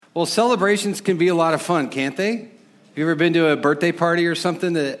Well, celebrations can be a lot of fun, can't they? Have you ever been to a birthday party or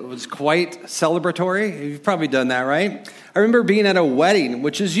something that was quite celebratory? You've probably done that, right? I remember being at a wedding,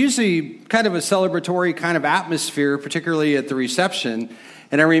 which is usually kind of a celebratory kind of atmosphere, particularly at the reception.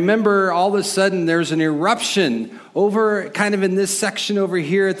 And I remember all of a sudden there's an eruption over kind of in this section over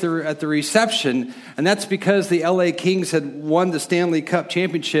here at the reception. And that's because the LA Kings had won the Stanley Cup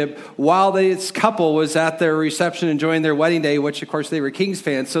championship while this couple was at their reception enjoying their wedding day, which of course they were Kings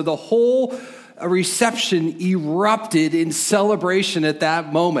fans. So the whole reception erupted in celebration at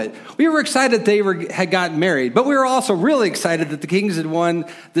that moment. We were excited they had gotten married, but we were also really excited that the Kings had won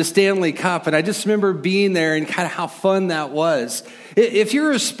the Stanley Cup. And I just remember being there and kind of how fun that was. If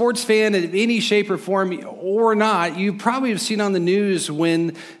you're a sports fan in any shape or form or not, you probably have seen on the news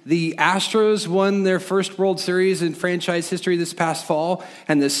when the Astros won their first World Series in franchise history this past fall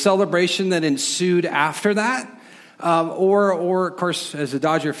and the celebration that ensued after that. Or of course, as a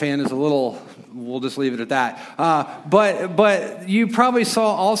Dodger fan, is a little, we'll just leave it at that. But you probably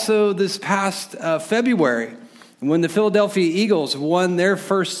saw also this past February when the Philadelphia Eagles won their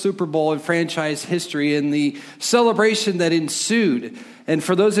first Super Bowl in franchise history and the celebration that ensued. And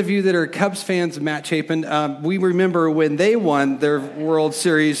for those of you that are Cubs fans, Matt Chapin, we remember when they won their World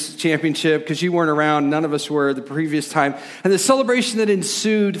Series championship, because you weren't around, none of us were the previous time, and the celebration that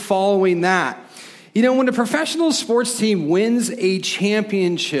ensued following that. You know, when a professional sports team wins a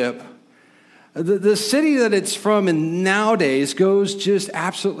championship, the city that it's from and nowadays goes just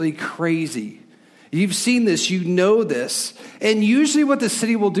absolutely crazy. You've seen this, you know this. And usually what the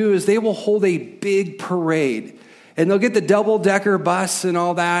city will do is they will hold a big parade. And they'll get the double-decker bus and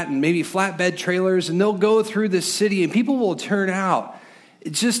all that and maybe flatbed trailers, and they'll go through the city and people will turn out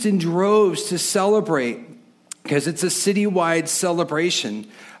just in droves to celebrate because it's a citywide celebration.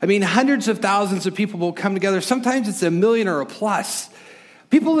 I mean, hundreds of thousands of people will come together. Sometimes it's 1 million or a plus.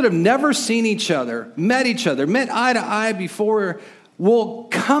 People that have never seen each other, met eye to eye before, will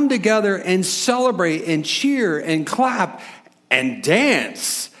come together and celebrate and cheer and clap and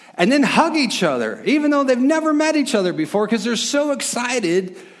dance and then hug each other, even though they've never met each other before because they're so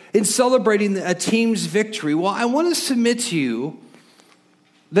excited in celebrating a team's victory. Well, I want to submit to you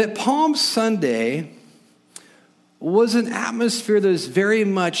that Palm Sunday was an atmosphere that is very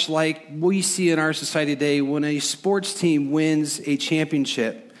much like we see in our society today when a sports team wins a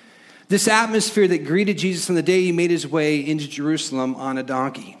championship. This atmosphere that greeted Jesus on the day he made his way into Jerusalem on a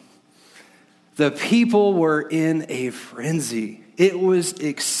donkey. The people were in a frenzy. It was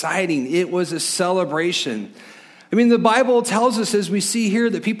exciting. It was a celebration. I mean, the Bible tells us, as we see here,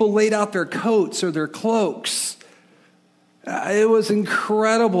 that people laid out their coats or their cloaks. It was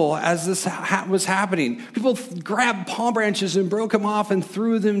incredible as this was happening. People grabbed palm branches and broke them off and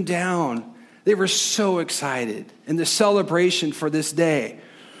threw them down. They were so excited in the celebration for this day.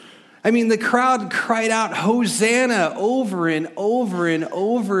 I mean, the crowd cried out, Hosanna, over and over and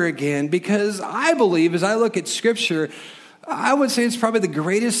over again, because I believe, as I look at Scripture, I would say it's probably the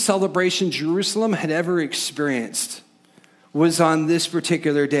greatest celebration Jerusalem had ever experienced was on this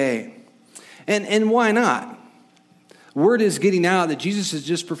particular day. And why not? Word is getting out that Jesus has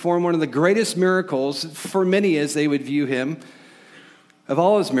just performed one of the greatest miracles, for many as they would view him, of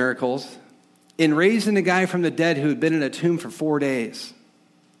all his miracles, in raising a guy from the dead who had been in a tomb for 4 days.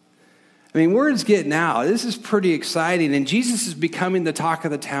 I mean, word's getting out. This is pretty exciting, and Jesus is becoming the talk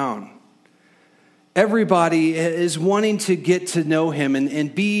of the town. Everybody is wanting to get to know him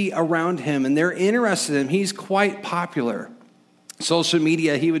and be around him, and they're interested in him. He's quite popular. Social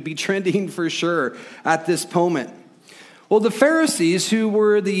media, he would be trending for sure at this moment. Well, the Pharisees, who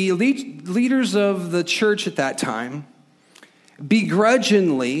were the leaders of the church at that time,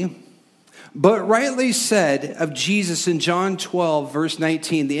 begrudgingly, but rightly said of Jesus in John 12, verse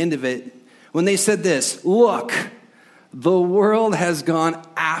 19, the end of it, when they said this, look, the world has gone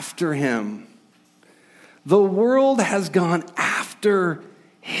after him. The world has gone after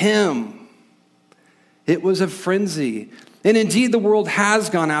him. It was a frenzy. And indeed, the world has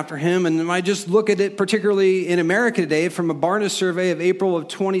gone after him. And I just look at it particularly in America today from a Barna survey of April of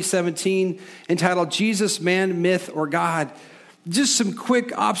 2017 entitled Jesus, Man, Myth, or God. Just some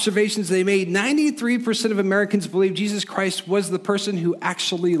quick observations they made. 93% of Americans believe Jesus Christ was the person who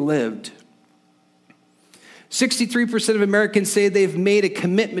actually lived. 63% of Americans say they've made a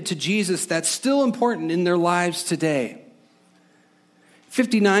commitment to Jesus that's still important in their lives today.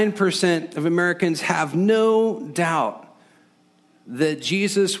 59% of Americans have no doubt that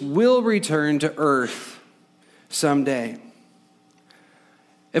Jesus will return to earth someday.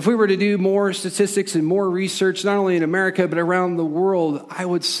 If we were to do more statistics and more research, not only in America, but around the world, I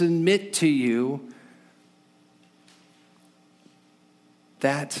would submit to you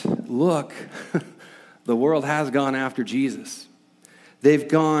that, look, the world has gone after Jesus. They've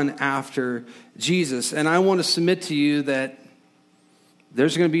gone after Jesus. And I want to submit to you that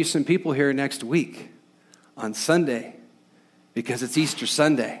there's going to be some people here next week on Sunday because it's Easter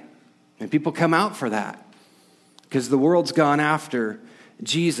Sunday. And people come out for that because the world's gone after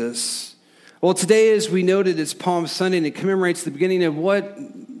Jesus. Well, today, as we noted, it's Palm Sunday, and it commemorates the beginning of what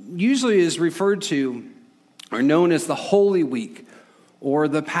usually is referred to or known as the Holy Week or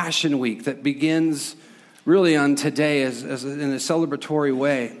the Passion Week that begins really on today in a celebratory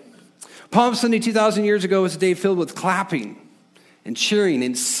way. Palm Sunday 2,000 years ago was a day filled with clapping and cheering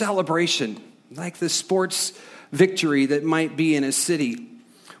and celebration, like the sports victory that might be in a city,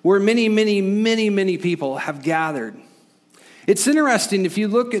 where many, many, many, many people have gathered. It's interesting, if you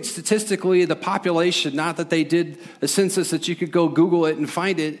look at statistically the population, not that they did a census that you could go Google it and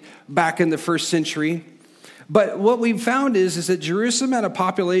find it back in the first century, but what we've found is that Jerusalem had a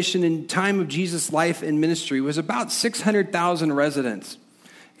population in time of Jesus' life and ministry was about 600,000 residents.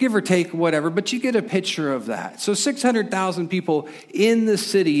 Give or take whatever, but you get a picture of that. So 600,000 people in the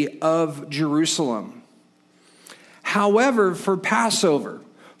city of Jerusalem. However, for Passover,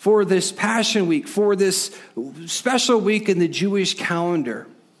 for this Passion Week, for this special week in the Jewish calendar,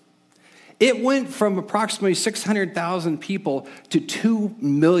 it went from approximately 600,000 people to 2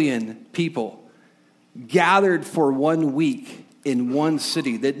 million people gathered for 1 week in one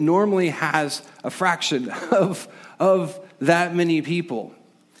city that normally has a fraction of that many people.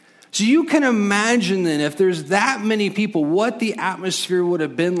 So you can imagine then, if there's that many people, what the atmosphere would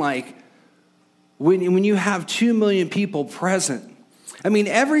have been like when you have 2 million people present. I mean,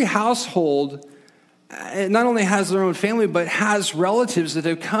 every household not only has their own family, but has relatives that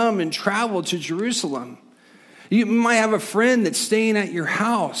have come and traveled to Jerusalem. You might have a friend that's staying at your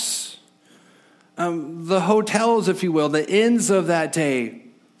house. The hotels, if you will, the inns of that day,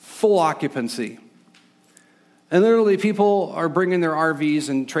 full occupancy. And literally people are bringing their RVs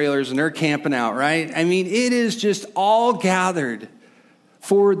and trailers and they're camping out, right? I mean, it is just all gathered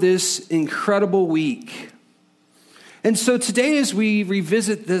for this incredible week. And so today, as we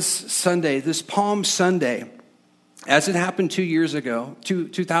revisit this Sunday, this Palm Sunday, as it happened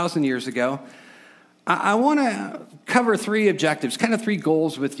 2,000 years ago, I want to cover three objectives, kind of three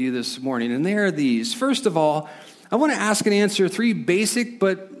goals with you this morning, and they are these. First of all, I want to ask and answer three basic,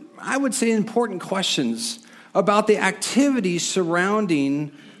 but I would say important questions about the activities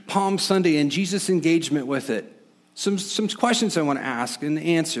surrounding Palm Sunday and Jesus' engagement with it. Some questions I want to ask and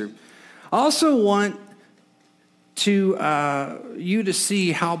answer. I also want you to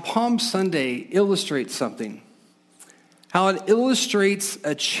see how Palm Sunday illustrates something. How it illustrates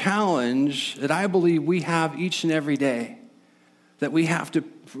a challenge that I believe we have each and every day that we have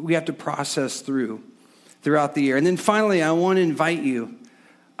to process throughout the year. And then finally, I want to invite you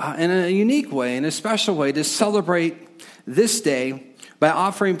in a unique way, in a special way, to celebrate this day by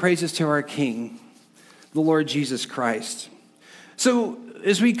offering praises to our King, the Lord Jesus Christ. So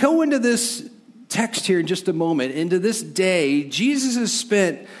as we go into this text here in just a moment, into this day, Jesus has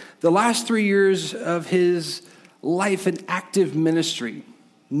spent the last 3 years of his life in active ministry,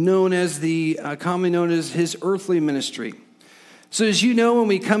 commonly known as his earthly ministry. So as you know, when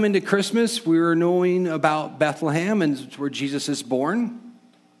we come into Christmas, we're knowing about Bethlehem and where Jesus is born.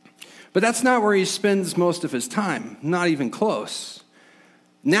 But that's not where he spends most of his time, not even close.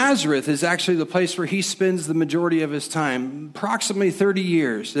 Nazareth is actually the place where he spends the majority of his time. Approximately 30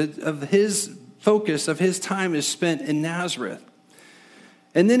 years of his focus of his time is spent in Nazareth.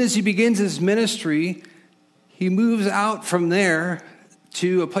 And then as he begins his ministry, he moves out from there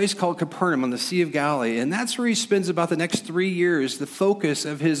to a place called Capernaum on the Sea of Galilee. And that's where he spends about the next 3 years, the focus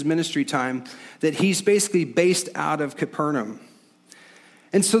of his ministry time, that he's basically based out of Capernaum.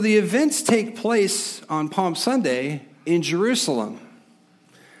 And so the events take place on Palm Sunday in Jerusalem.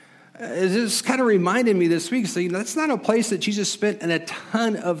 It just kind of reminded me this week, so that's not a place that Jesus spent a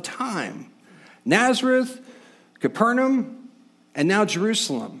ton of time. Nazareth, Capernaum, and now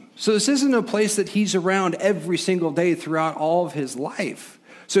Jerusalem. So this isn't a place that he's around every single day throughout all of his life.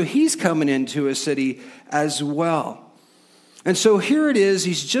 So he's coming into a city as well. And so here it is.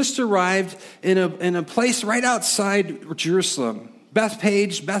 He's just arrived in a place right outside Jerusalem.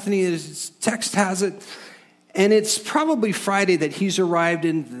 Bethany, his text has it. And it's probably Friday that he's arrived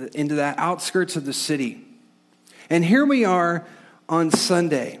into that outskirts of the city. And here we are on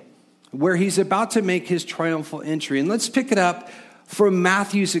Sunday, where he's about to make his triumphal entry. And let's pick it up from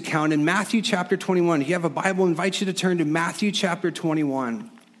Matthew's account in Matthew chapter 21. If you have a Bible, I invite you to turn to Matthew chapter 21.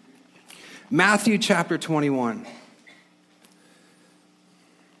 Matthew chapter 21.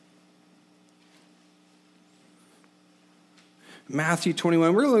 Matthew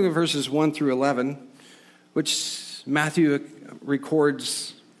 21. We're looking at verses 1 through 11, which Matthew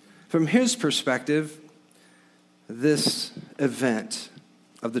records from his perspective this event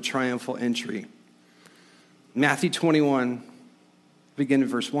of the triumphal entry. Matthew 21, beginning in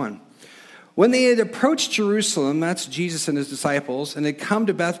verse 1. When they had approached Jerusalem, that's Jesus and his disciples, and had come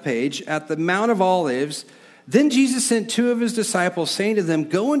to Bethphage at the Mount of Olives, then Jesus sent two of his disciples, saying to them,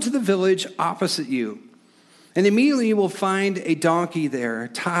 "Go into the village opposite you, and immediately you will find a donkey there,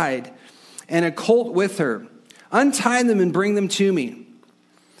 tied, and a colt with her. Untie them and bring them to me.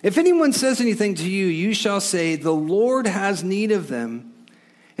 If anyone says anything to you, you shall say, 'The Lord has need of them,'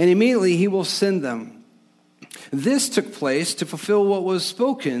 and immediately he will send them." This took place to fulfill what was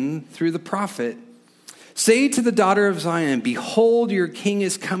spoken through the prophet. "Say to the daughter of Zion, behold, your king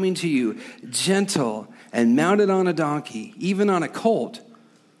is coming to you, gentle and mounted on a donkey, even on a colt,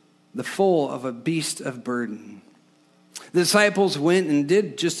 the foal of a beast of burden." The disciples went and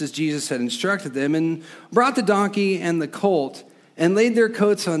did just as Jesus had instructed them, and brought the donkey and the colt, and laid their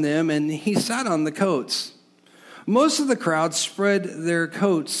coats on them, and he sat on the coats. Most of the crowd spread their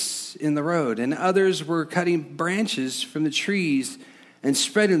coats in the road, and others were cutting branches from the trees and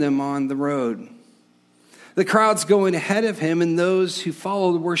spreading them on the road. The crowds going ahead of him and those who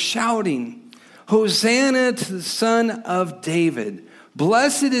followed were shouting, "Hosanna to the Son of David.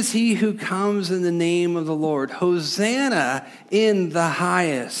 Blessed is he who comes in the name of the Lord. Hosanna in the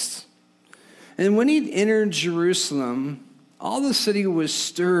highest." And when he entered Jerusalem, all the city was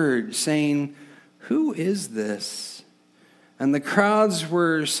stirred, saying, "Who is this?" And the crowds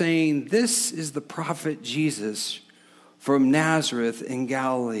were saying, "This is the prophet Jesus from Nazareth in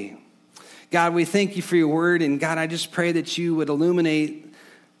Galilee." God, we thank you for your word. And God, I just pray that you would illuminate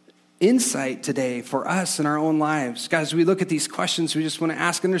insight today for us in our own lives. God, as we look at these questions, we just want to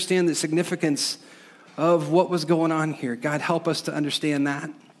ask, understand the significance of what was going on here. God, help us to understand that.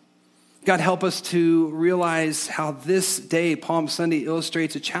 God, help us to realize how this day, Palm Sunday,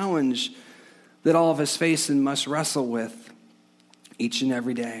 illustrates a challenge that all of us face and must wrestle with each and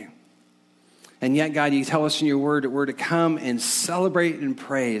every day. And yet, God, you tell us in your word that we're to come and celebrate and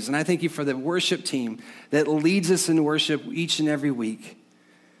praise. And I thank you for the worship team that leads us in worship each and every week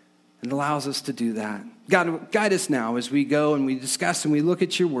and allows us to do that. God, guide us now as we go and we discuss and we look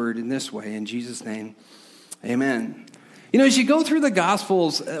at your word in this way. In Jesus' name, amen. You know, as you go through the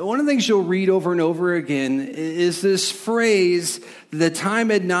Gospels, one of the things you'll read over and over again is this phrase, "The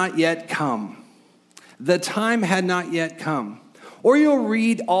time had not yet come." The time had not yet come. Or you'll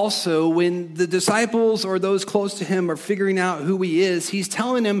read also when the disciples or those close to him are figuring out who he is, he's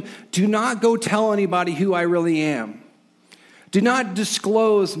telling them, "Do not go tell anybody who I really am. Do not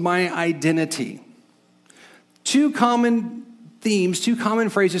disclose my identity." Two common themes, two common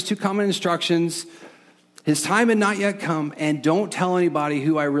phrases, two common instructions. His time had not yet come, and don't tell anybody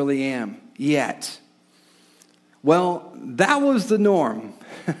who I really am yet. Well, that was the norm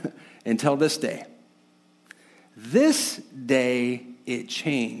until this day. This day, it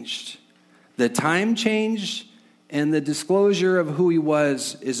changed. The time changed, and the disclosure of who he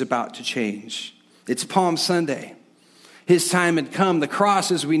was is about to change. It's Palm Sunday. His time had come. The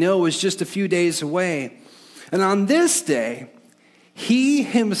cross, as we know, was just a few days away. And on this day, he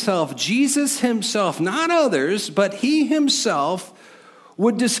himself, Jesus himself, not others, but he himself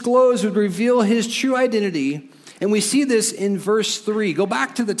would disclose, would reveal his true identity. And we see this in verse 3. Go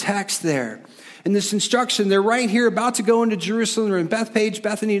back to the text there. In this instruction, they're right here about to go into Jerusalem or in Bethphage,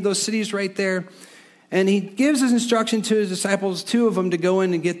 Bethany, those cities right there. And he gives his instruction to his disciples, two of them, to go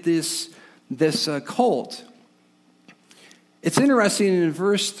in and get this colt. It's interesting in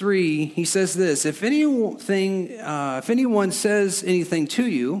verse 3, he says this, if anyone says anything to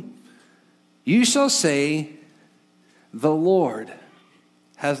you, you shall say, the Lord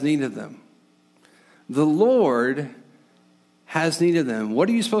has need of them. The Lord has need of them. What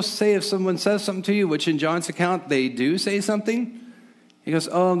are you supposed to say if someone says something to you, which in John's account, they do say something? He goes,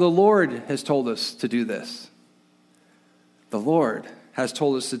 oh, the Lord has told us to do this. The Lord has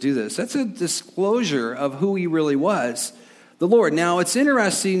told us to do this. That's a disclosure of who he really was. The Lord. Now, it's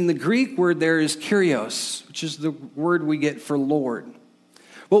interesting, the Greek word there is Kyrios, which is the word we get for Lord.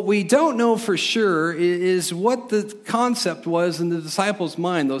 What we don't know for sure is what the concept was in the disciples'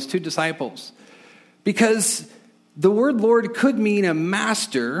 mind, those two disciples. Because the word Lord could mean a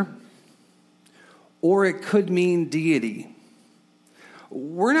master, or it could mean deity.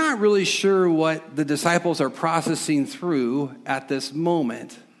 We're not really sure what the disciples are processing through at this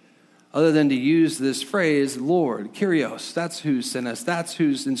moment, other than to use this phrase, Lord, Kyrios. That's who sent us. That's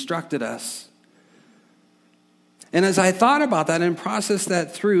who's instructed us. And as I thought about that and processed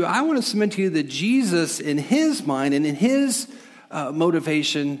that through, I want to submit to you that Jesus, in his mind and in his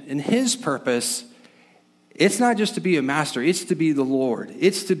motivation and his purpose, it's not just to be a master, it's to be the Lord.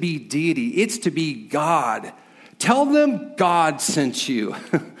 It's to be deity. It's to be God. Tell them God sent you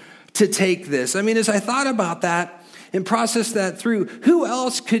to take this. I mean, as I thought about that and processed that through, who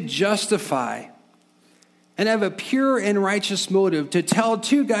else could justify and have a pure and righteous motive to tell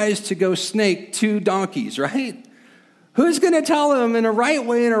two guys to go snake two donkeys, right? Who's going to tell them in a right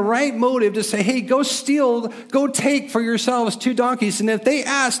way, in a right motive to say, hey, go steal, go take for yourselves two donkeys. And if they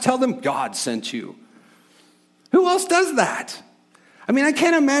ask, tell them God sent you. Who else does that? I mean, I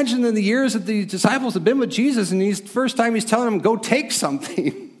can't imagine in the years that the disciples have been with Jesus and first time he's telling them, go take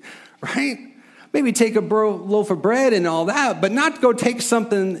something, right? Maybe take a loaf of bread and all that, but not go take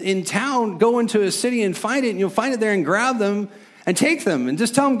something in town, go into a city and find it, and you'll find it there and grab them and take them and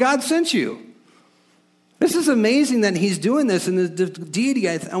just tell them God sent you. This is amazing that he's doing this, and the deity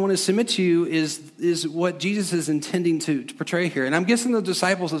I want to submit to you is what Jesus is intending to portray here. And I'm guessing the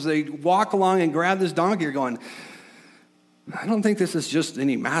disciples, as they walk along and grab this donkey, are going, I don't think this is just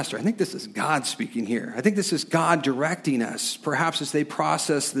any master. I think this is God speaking here. I think this is God directing us, perhaps as they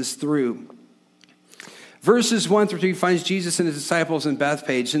process this through. Verses 1 through 3 finds Jesus and his disciples in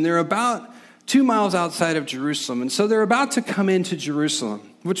Bethphage, and they're about 2 miles outside of Jerusalem. And so they're about to come into Jerusalem,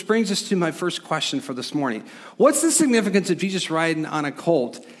 which brings us to my first question for this morning. What's the significance of Jesus riding on a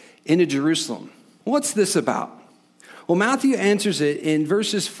colt into Jerusalem? What's this about? Well, Matthew answers it in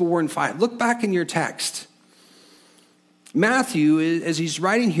verses 4 and 5. Look back in your text. Matthew, as he's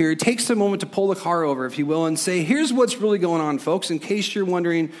writing here, takes a moment to pull the car over, if you will, and say, here's what's really going on, folks, in case you're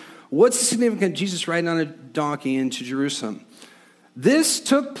wondering, what's the significance of Jesus riding on a donkey into Jerusalem? This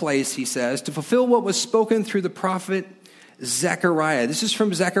took place, he says, to fulfill what was spoken through the prophet Zechariah. This is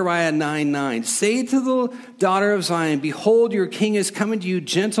from Zechariah 9:9. Say to the daughter of Zion, behold, your king is coming to you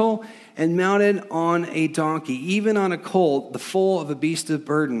gentle and mounted on a donkey, even on a colt, the foal of a beast of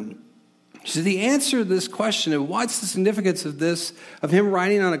burden. So the answer to this question of what's the significance of this, of him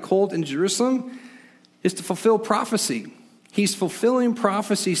riding on a colt in Jerusalem, is to fulfill prophecy. He's fulfilling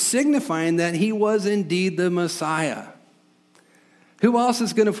prophecy, signifying that he was indeed the Messiah. Who else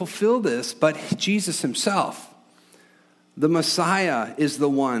is going to fulfill this but Jesus himself? The Messiah is the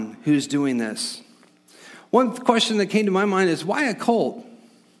one who's doing this. One question that came to my mind is, why a colt?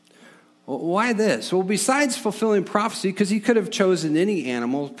 Well, why this? Well, besides fulfilling prophecy, because he could have chosen any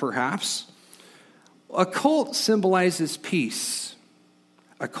animal, perhaps, a colt symbolizes peace.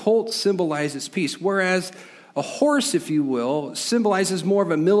 A colt symbolizes peace, whereas a horse, if you will, symbolizes more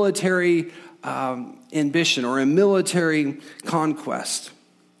of a military ambition or a military conquest.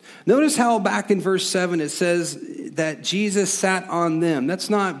 Notice how back in verse 7 it says that Jesus sat on them. That's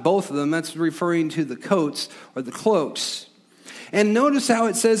not both of them. That's referring to the coats or the cloaks. And notice how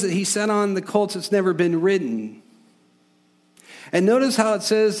it says that he sat on the colts that's never been ridden. And notice how it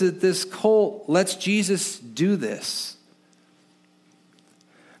says that this colt lets Jesus do this.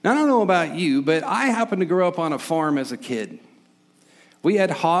 Now, I don't know about you, but I happened to grow up on a farm as a kid. We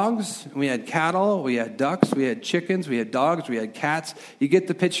had hogs, we had cattle, we had ducks, we had chickens, we had dogs, we had cats. You get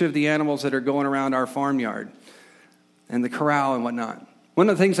the picture of the animals that are going around our farmyard and the corral and whatnot. One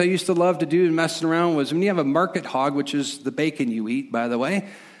of the things I used to love to do and messing around was when you have a market hog, which is the bacon you eat, by the way,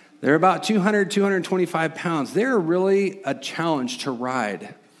 they're about 200, 225 pounds. They're really a challenge to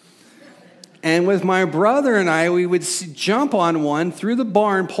ride. And with my brother and I, we would jump on one through the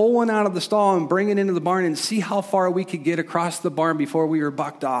barn, pull one out of the stall and bring it into the barn and see how far we could get across the barn before we were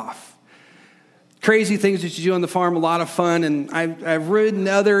bucked off. Crazy things that you do on the farm, a lot of fun. And I've ridden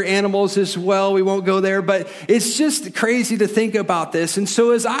other animals as well. We won't go there, but it's just crazy to think about this. And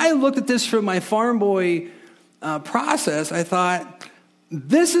so as I looked at this from my farm boy process, I thought,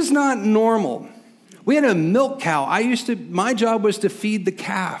 this is not normal. We had a milk cow. My job was to feed the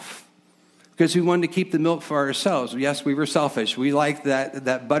calf, because we wanted to keep the milk for ourselves. Yes, we were selfish. We liked that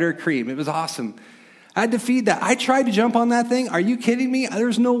buttercream. It was awesome. I had to feed that. I tried to jump on that thing. Are you kidding me?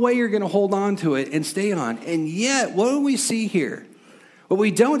 There's no way you're going to hold on to it and stay on. And yet, what do we see here? What we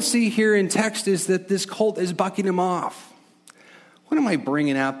don't see here in text is that this colt is bucking him off. What am I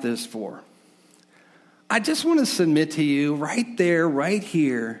bringing out this for? I just want to submit to you right there, right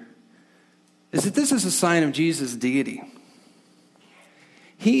here, is that this is a sign of Jesus' deity.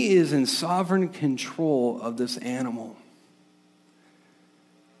 He is in sovereign control of this animal.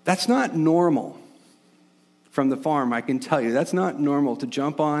 That's not normal from the farm, I can tell you. That's not normal to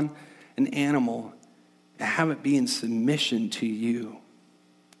jump on an animal and have it be in submission to you.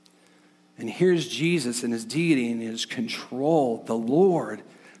 And here's Jesus and his deity and his control. The Lord,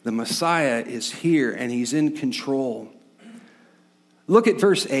 the Messiah, is here and he's in control. Look at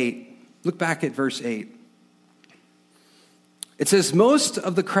verse 8. Look back at verse 8. It says, most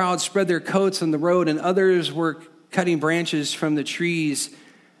of the crowd spread their coats on the road, and others were cutting branches from the trees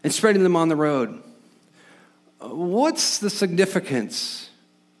and spreading them on the road. What's the significance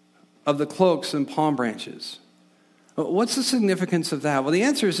of the cloaks and palm branches? What's the significance of that? Well, the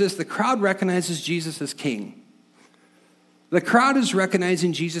answer is this: the crowd recognizes Jesus as king. The crowd is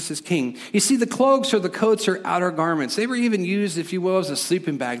recognizing Jesus as king. You see, the cloaks or the coats are outer garments. They were even used, if you will, as a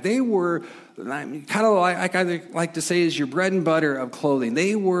sleeping bag. They were kind of like I like to say is your bread and butter of clothing.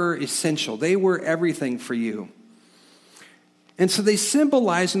 They were essential. They were everything for you. And so they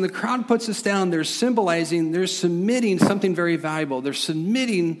symbolize, and the crowd puts us down, they're symbolizing, they're submitting something very valuable. They're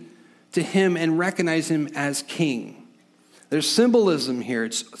submitting to him and recognize him as king. There's symbolism here.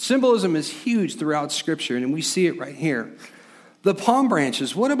 Symbolism is huge throughout Scripture, and we see it right here. The palm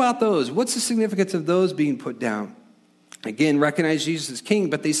branches, what about those? What's the significance of those being put down? Again, recognize Jesus as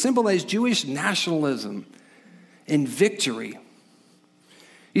king, but they symbolize Jewish nationalism and victory.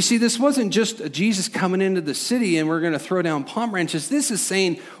 You see, this wasn't just Jesus coming into the city and we're going to throw down palm branches. This is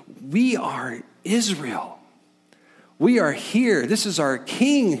saying we are Israel. We are here. This is our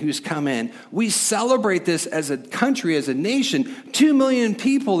king who's come in. We celebrate this as a country, as a nation. 2 million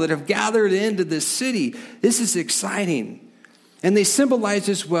people that have gathered into this city. This is exciting. And they symbolize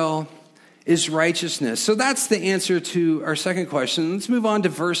as well is righteousness. So that's the answer to our second question. Let's move on to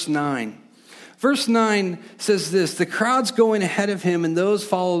verse 9. Verse 9 says this: the crowds going ahead of him and those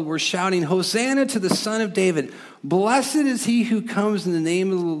followed were shouting, "Hosanna to the Son of David. Blessed is he who comes in the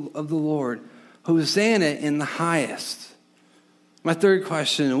name of the Lord. Hosanna in the highest." My third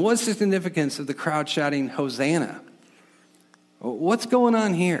question: what's the significance of the crowd shouting Hosanna? What's going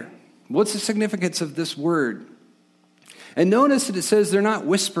on here? What's the significance of this word? And notice that it says they're not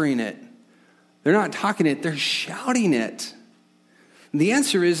whispering it. They're not talking it. They're shouting it. And the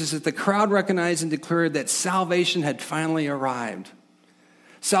answer is that the crowd recognized and declared that salvation had finally arrived.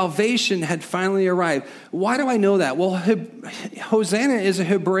 Salvation had finally arrived. Why do I know that? Well, Hosanna is a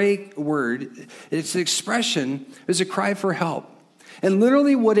Hebraic word. Its expression is a cry for help. And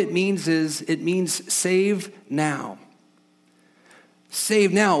literally what it means is, it means save now.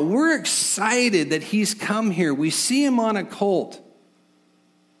 Save now. We're excited that he's come here. We see him on a colt.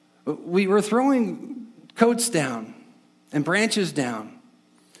 We were throwing coats down and branches down.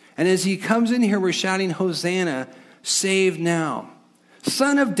 And as he comes in here, we're shouting, Hosanna, save now.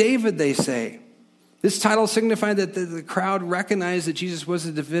 Son of David, they say. This title signified that the crowd recognized that Jesus was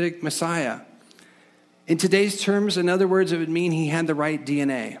the Davidic Messiah. In today's terms, in other words, it would mean he had the right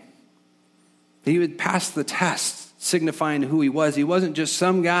DNA. He would pass the test, signifying who he was. He wasn't just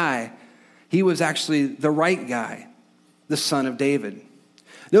some guy. He was actually the right guy, the Son of David.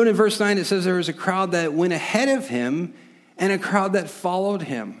 Note in verse 9, it says there was a crowd that went ahead of him and a crowd that followed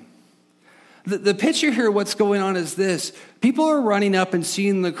him. The picture here, what's going on is this. People are running up and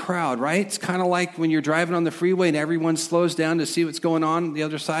seeing the crowd, right? It's kind of like when you're driving on the freeway and everyone slows down to see what's going on the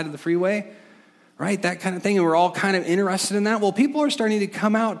other side of the freeway, right? That kind of thing. And we're all kind of interested in that. Well, people are starting to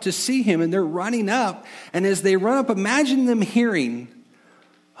come out to see him and they're running up. And as they run up, imagine them hearing,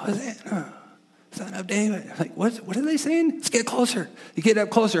 Hosanna, Son of David. Like, what are they saying? Let's get closer. You get up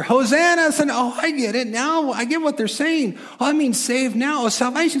closer. Hosanna, son. Oh, I get it now. I get what they're saying. Oh, I mean, save now. Oh,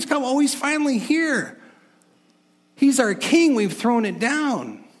 salvation's come. Oh, he's finally here. He's our king. We've thrown it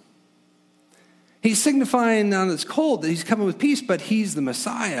down. He's signifying on his colt that he's coming with peace, but he's the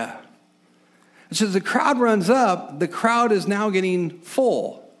Messiah. And so as the crowd runs up, the crowd is now getting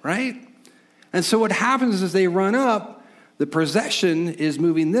full, right? And so what happens is they run up, the procession is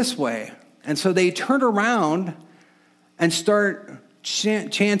moving this way. And so they turn around and start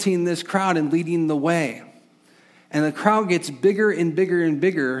chanting this crowd and leading the way. And the crowd gets bigger and bigger and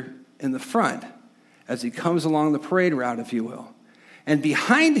bigger in the front as he comes along the parade route, if you will. And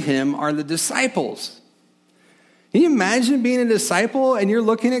behind him are the disciples. Can you imagine being a disciple and you're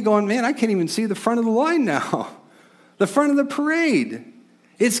looking at going, man, I can't even see the front of the line now. The front of the parade.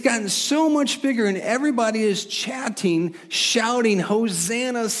 It's gotten so much bigger and everybody is chanting, shouting,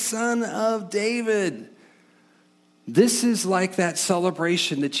 Hosanna, Son of David. This is like that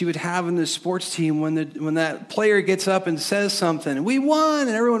celebration that you would have in the sports team when that player gets up and says something. We won,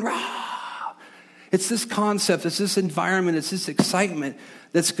 and everyone, rah! It's this concept, it's this environment, it's this excitement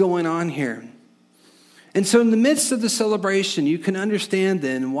that's going on here. And so in the midst of the celebration, you can understand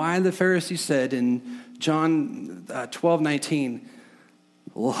then why the Pharisees said in John 12:19,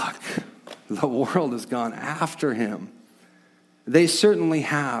 look, the world has gone after him. They certainly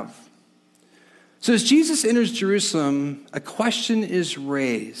have. So as Jesus enters Jerusalem, a question is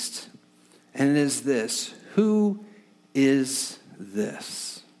raised, and it is this: who is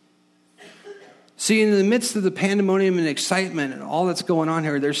this? See, in the midst of the pandemonium and excitement and all that's going on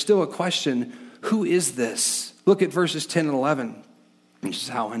here, there's still a question, who is this? Look at verses 10 and 11. This is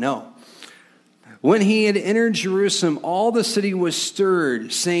how I know. When he had entered Jerusalem, all the city was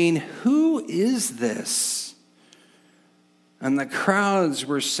stirred, saying, "Who is this?" And the crowds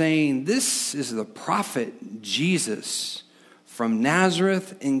were saying, "This is the prophet Jesus from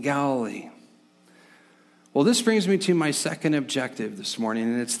Nazareth in Galilee." Well, this brings me to my second objective this morning,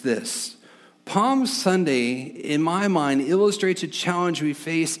 and it's this. Palm Sunday, in my mind, illustrates a challenge we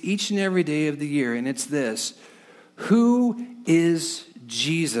face each and every day of the year, and it's this. Who is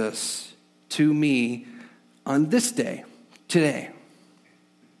Jesus to me on this day, today?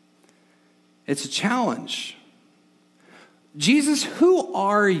 It's a challenge. Jesus, who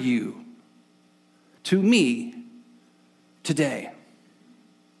are you to me today?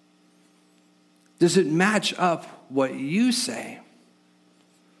 Does it match up what you say?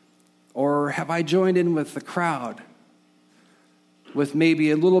 Or have I joined in with the crowd with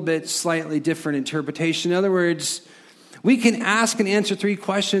maybe a little bit slightly different interpretation? In other words, we can ask and answer 3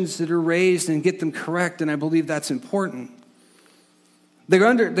 questions that are raised and get them correct, and I believe that's important.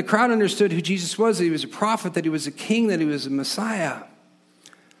 The crowd understood who Jesus was, that he was a prophet, that he was a king, that he was a Messiah.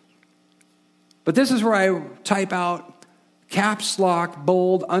 But this is where I type out caps lock,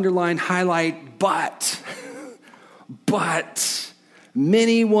 bold, underline, highlight, but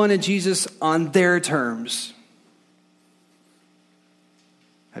many wanted Jesus on their terms.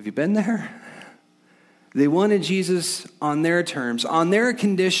 Have you been there? They wanted Jesus on their terms, on their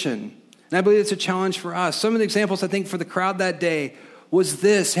condition. And I believe it's a challenge for us. Some of the examples I think for the crowd that day was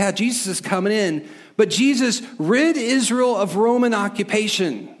this. Yeah, Jesus is coming in, but Jesus rid Israel of Roman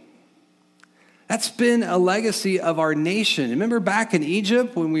occupation. That's been a legacy of our nation. Remember back in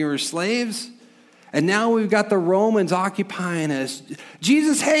Egypt when we were slaves? And now we've got the Romans occupying us.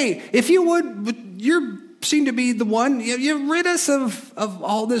 Jesus, hey, if you would, you seem to be the one. You rid us of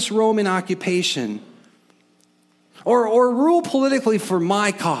all this Roman occupation. Or rule politically for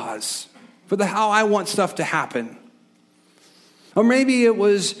my cause, for how I want stuff to happen. Or maybe it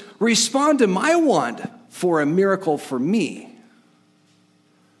was respond to my want for a miracle for me.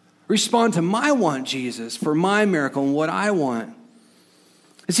 Respond to my want, Jesus, for my miracle and what I want.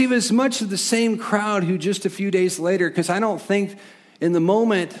 You see, it was much of the same crowd who just a few days later, because I don't think in the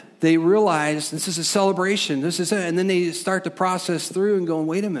moment they realized this is a celebration, this is it, and then they start to process through and go,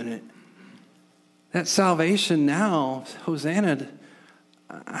 wait a minute, that salvation now, Hosanna,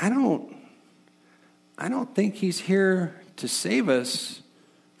 I don't think he's here to save us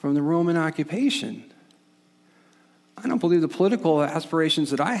from the Roman occupation. I don't believe the political aspirations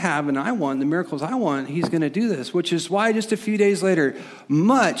that I have and I want, the miracles I want, he's going to do this, which is why just a few days later,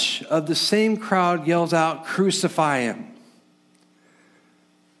 much of the same crowd yells out, "Crucify him."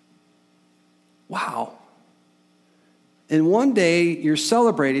 Wow. And one day you're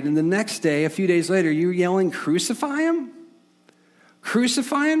celebrating, and the next day, a few days later, you're yelling, "Crucify him?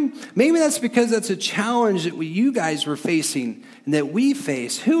 Crucify him?" Maybe that's because that's a challenge that you guys were facing and that we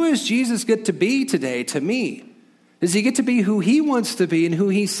face. Who does Jesus get to be today to me? Does he get to be who he wants to be and who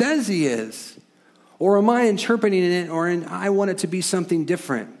he says he is? Or am I interpreting it, or I want it to be something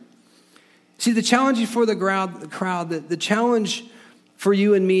different? See, the challenge for the crowd, the challenge for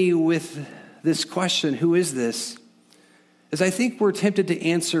you and me with this question, who is this, is I think we're tempted to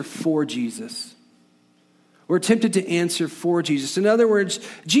answer for Jesus. We're tempted to answer for Jesus. In other words,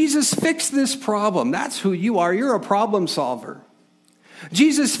 Jesus, fix this problem. That's who you are. You're a problem solver.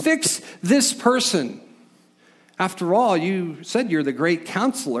 Jesus, fix this person. After all, you said you're the great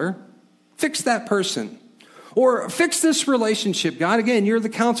counselor. Fix that person. Or fix this relationship. God, again, you're the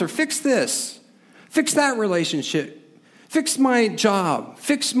counselor. Fix this. Fix that relationship. Fix my job.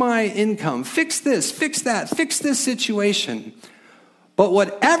 Fix my income. Fix this. Fix that. Fix this situation. But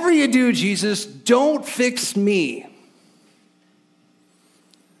whatever you do, Jesus, don't fix me.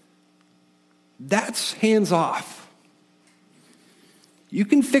 That's hands off. You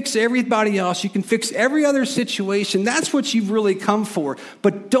can fix everybody else. You can fix every other situation. That's what you've really come for.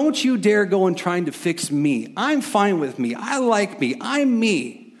 But don't you dare go and trying to fix me. I'm fine with me. I like me. I'm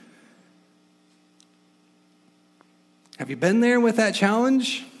me. Have you been there with that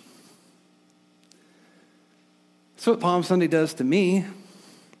challenge? That's what Palm Sunday does to me.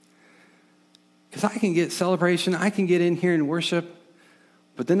 Because I can get celebration. I can get in here and worship.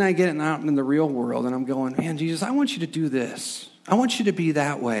 But then I get out in the real world and I'm going, man, Jesus, I want you to do this. I want you to be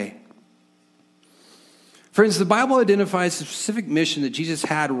that way. Friends, the Bible identifies a specific mission that Jesus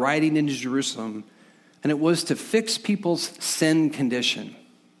had riding into Jerusalem, and it was to fix people's sin condition.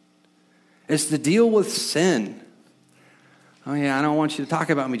 It's to deal with sin. Oh yeah, I don't want you to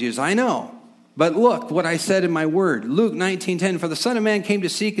talk about me, Jesus. I know. But look what I said in my word. Luke 19:10, for the Son of Man came to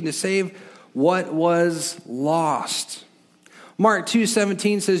seek and to save what was lost. Mark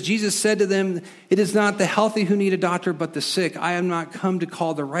 2:17 says, Jesus said to them, it is not the healthy who need a doctor, but the sick. I am not come to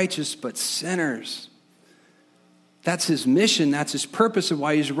call the righteous, but sinners. That's his mission. That's his purpose of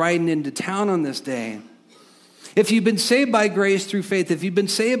why he's riding into town on this day. If you've been saved by grace through faith, if you've been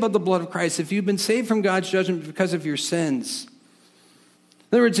saved by the blood of Christ, if you've been saved from God's judgment because of your sins.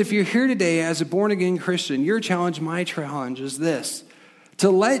 In other words, if you're here today as a born-again Christian, your challenge, my challenge is this: to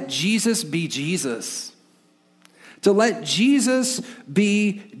let Jesus be Jesus. To let Jesus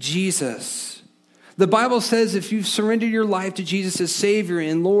be Jesus. The Bible says if you've surrendered your life to Jesus as Savior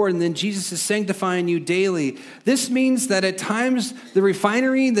and Lord, and then Jesus is sanctifying you daily, this means that at times the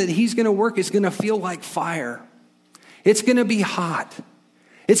refinery that he's going to work is going to feel like fire. It's going to be hot.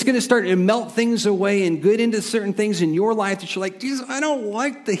 It's going to start to melt things away and get into certain things in your life that you're like, Jesus, I don't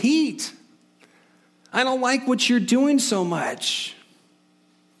like the heat. I don't like what you're doing so much.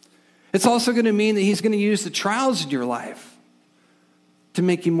 It's also going to mean that he's going to use the trials in your life to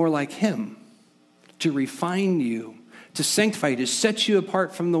make you more like him, to refine you, to sanctify you, to set you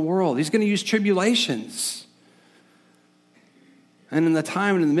apart from the world. He's going to use tribulations. And in the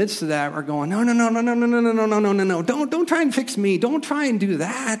time and in the midst of that, we're going, no. Don't try and fix me. Don't try and do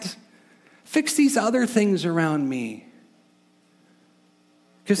that. Fix these other things around me.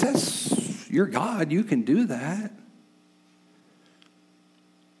 Because that's your God. You can do that.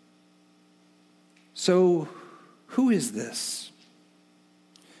 So, who is this?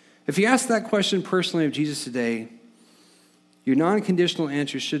 If you ask that question personally of Jesus today, your non-conditional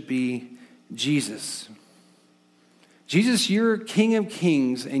answer should be Jesus. Jesus, you're King of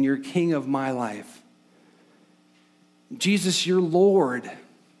Kings and you're King of my life. Jesus, you're Lord.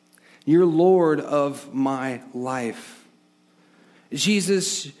 You're Lord of my life.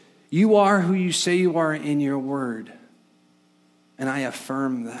 Jesus, you are who you say you are in your word. And I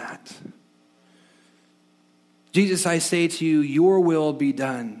affirm that. Jesus, I say to you, your will be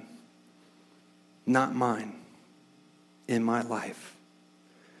done, not mine, in my life.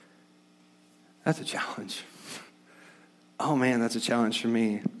 That's a challenge. Oh man, that's a challenge for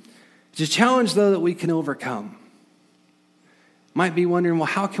me. It's a challenge, though, that we can overcome. Might be wondering, well,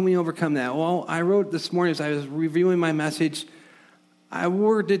 how can we overcome that? Well, I wrote this morning as I was reviewing my message, I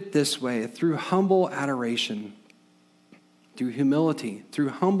worded it this way: through humble adoration, through humility, through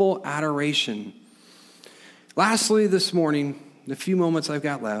humble adoration. Lastly, this morning, the few moments I've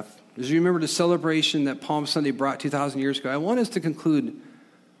got left, as you remember the celebration that Palm Sunday brought 2,000 years ago, I want us to conclude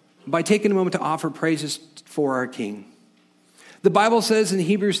by taking a moment to offer praises for our King. The Bible says in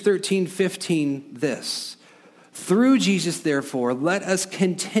Hebrews 13:15 this: through Jesus, therefore, let us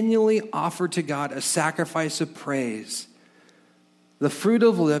continually offer to God a sacrifice of praise, the fruit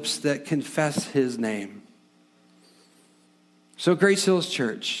of lips that confess his name. So, Grace Hills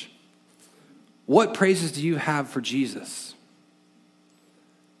Church, what praises do you have for Jesus?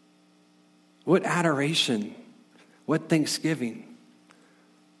 What adoration? What thanksgiving?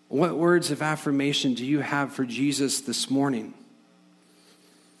 What words of affirmation do you have for Jesus this morning?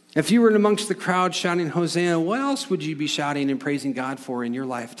 If you were amongst the crowd shouting Hosanna, what else would you be shouting and praising God for in your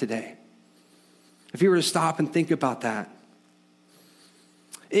life today? If you were to stop and think about that.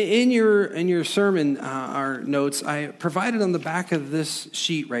 In your sermon, our notes, I provided on the back of this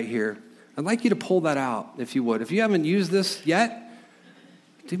sheet right here. I'd like you to pull that out, if you would. If you haven't used this yet,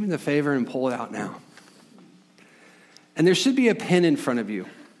 do me the favor and pull it out now. And there should be a pen in front of you.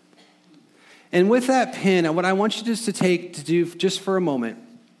 And with that pen, what I want you just to do just for a moment,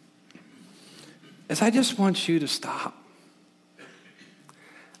 is I just want you to stop.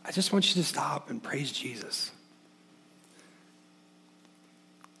 I just want you to stop and praise Jesus.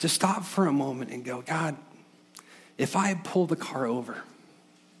 Just stop for a moment and go, God, if I pull the car over,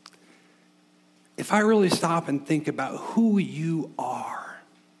 if I really stop and think about who you are,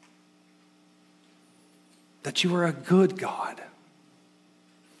 that you are a good God,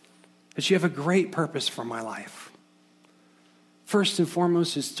 that you have a great purpose for my life. First and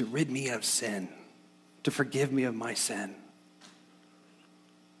foremost is to rid me of sin, to forgive me of my sin.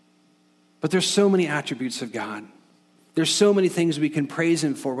 But there's so many attributes of God. There's so many things we can praise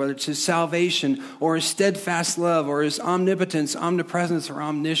him for, whether it's his salvation or his steadfast love or his omnipotence, omnipresence, or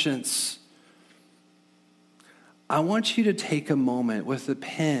omniscience. I want you to take a moment with a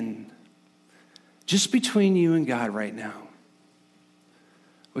pen just between you and God right now.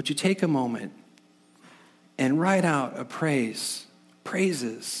 Would you take a moment and write out a praises,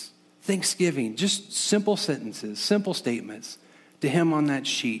 thanksgiving, just simple sentences, simple statements to him on that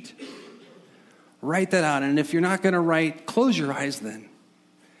sheet. Write that out. And if you're not going to write, close your eyes then.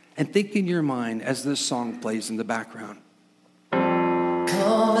 And think in your mind as this song plays in the background.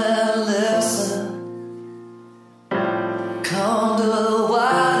 Come and listen. Come to the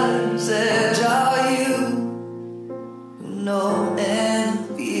water's edge. Are you who know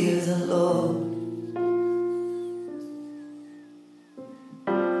and fear the Lord?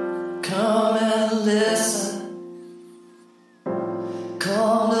 Come and listen.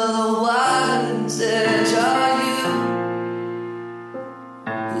 Come to the water's edge. Are you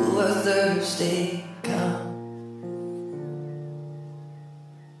who are thirsty? Come.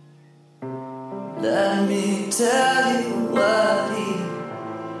 Let me tell you what He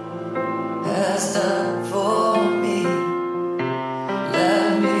has done for me.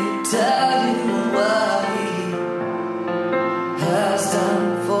 Let me tell you what He has done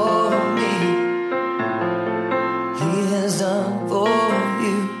for me. He has done for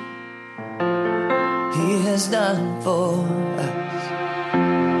you. He has done for us.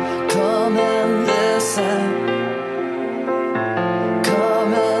 Come and listen.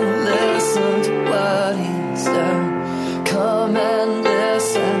 Come and listen to what He's done. Come and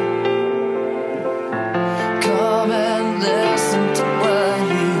listen. Come and listen to what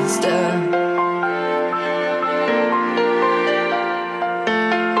He's done.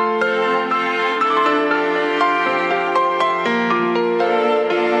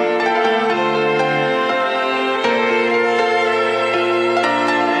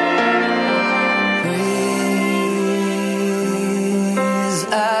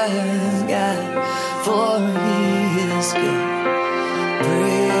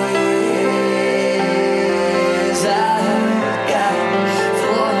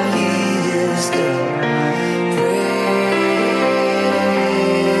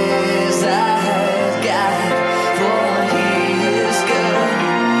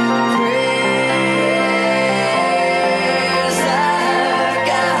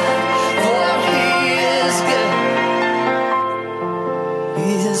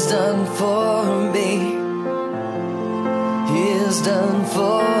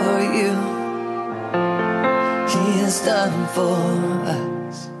 For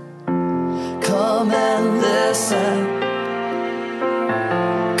us. Come and listen.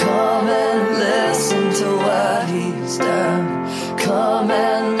 Come and listen to what He's done. Come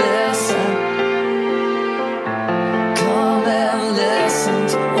and listen. Come and listen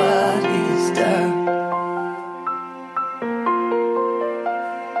to what He's done.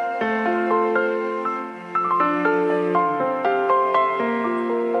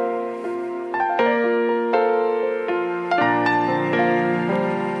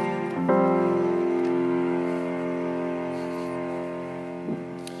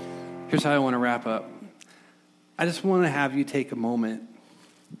 Here's how I want to wrap up. I just want to have you take a moment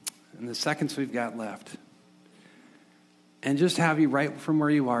in the seconds we've got left and just have you right from where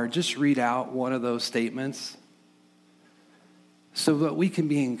you are, just read out one of those statements so that we can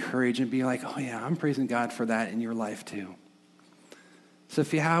be encouraged and be like, oh yeah, I'm praising God for that in your life too. So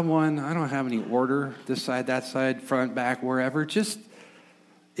if you have one, I don't have any order, this side, that side, front, back, wherever, just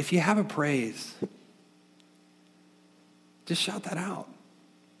if you have a praise, just shout that out.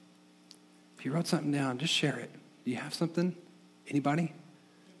 If you wrote something down, just share it. Do you have something? Anybody?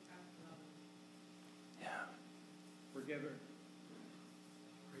 Yeah. Forgiver.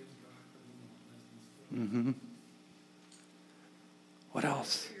 Praise God for the Mm-hmm. What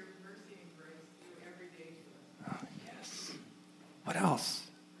else? For your mercy and grace through every day to us. Oh, yes. What else?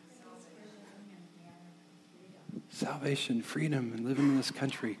 Salvation, freedom, and living in this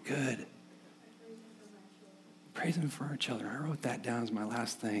country. Good. Praise Him for our children. I wrote that down as my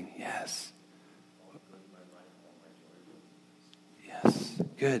last thing. Yes. Yes.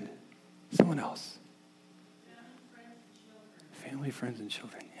 Good. Someone else. Family, friends, and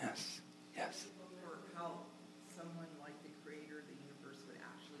children. Yes. Yes. For how someone like the Creator of the universe would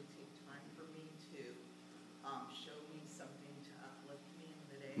actually take time for me to show me something to uplift me in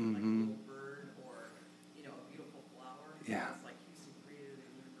the day, like a little bird or a beautiful flower. Yeah. It's like He's the Creator of the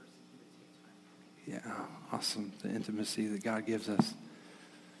universe, and He would take time for me. Yeah. Awesome. The intimacy that God gives us.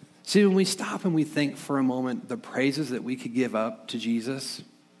 See, when we stop and we think for a moment the praises that we could give up to Jesus,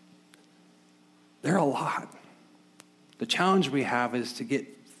 they're a lot. The challenge we have is to get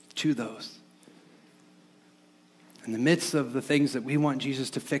to those. In the midst of the things that we want Jesus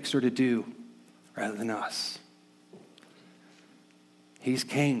to fix or to do rather than us. He's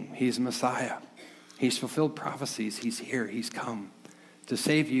King. He's Messiah. He's fulfilled prophecies. He's here. He's come to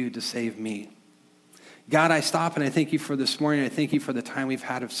save you, to save me. God, I stop and I thank you for this morning. I thank you for the time we've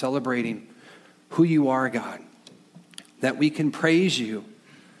had of celebrating who you are, God. That we can praise you.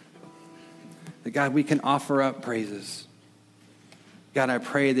 That, God, we can offer up praises. God, I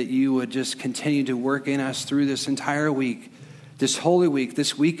pray that you would just continue to work in us through this entire week, this Holy Week,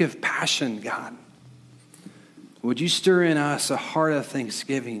 this week of passion, God. Would you stir in us a heart of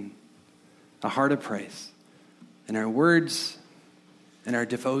thanksgiving, a heart of praise, in our words, in our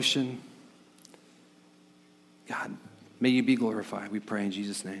devotion. God, may you be glorified. We pray in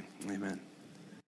Jesus' name. Amen.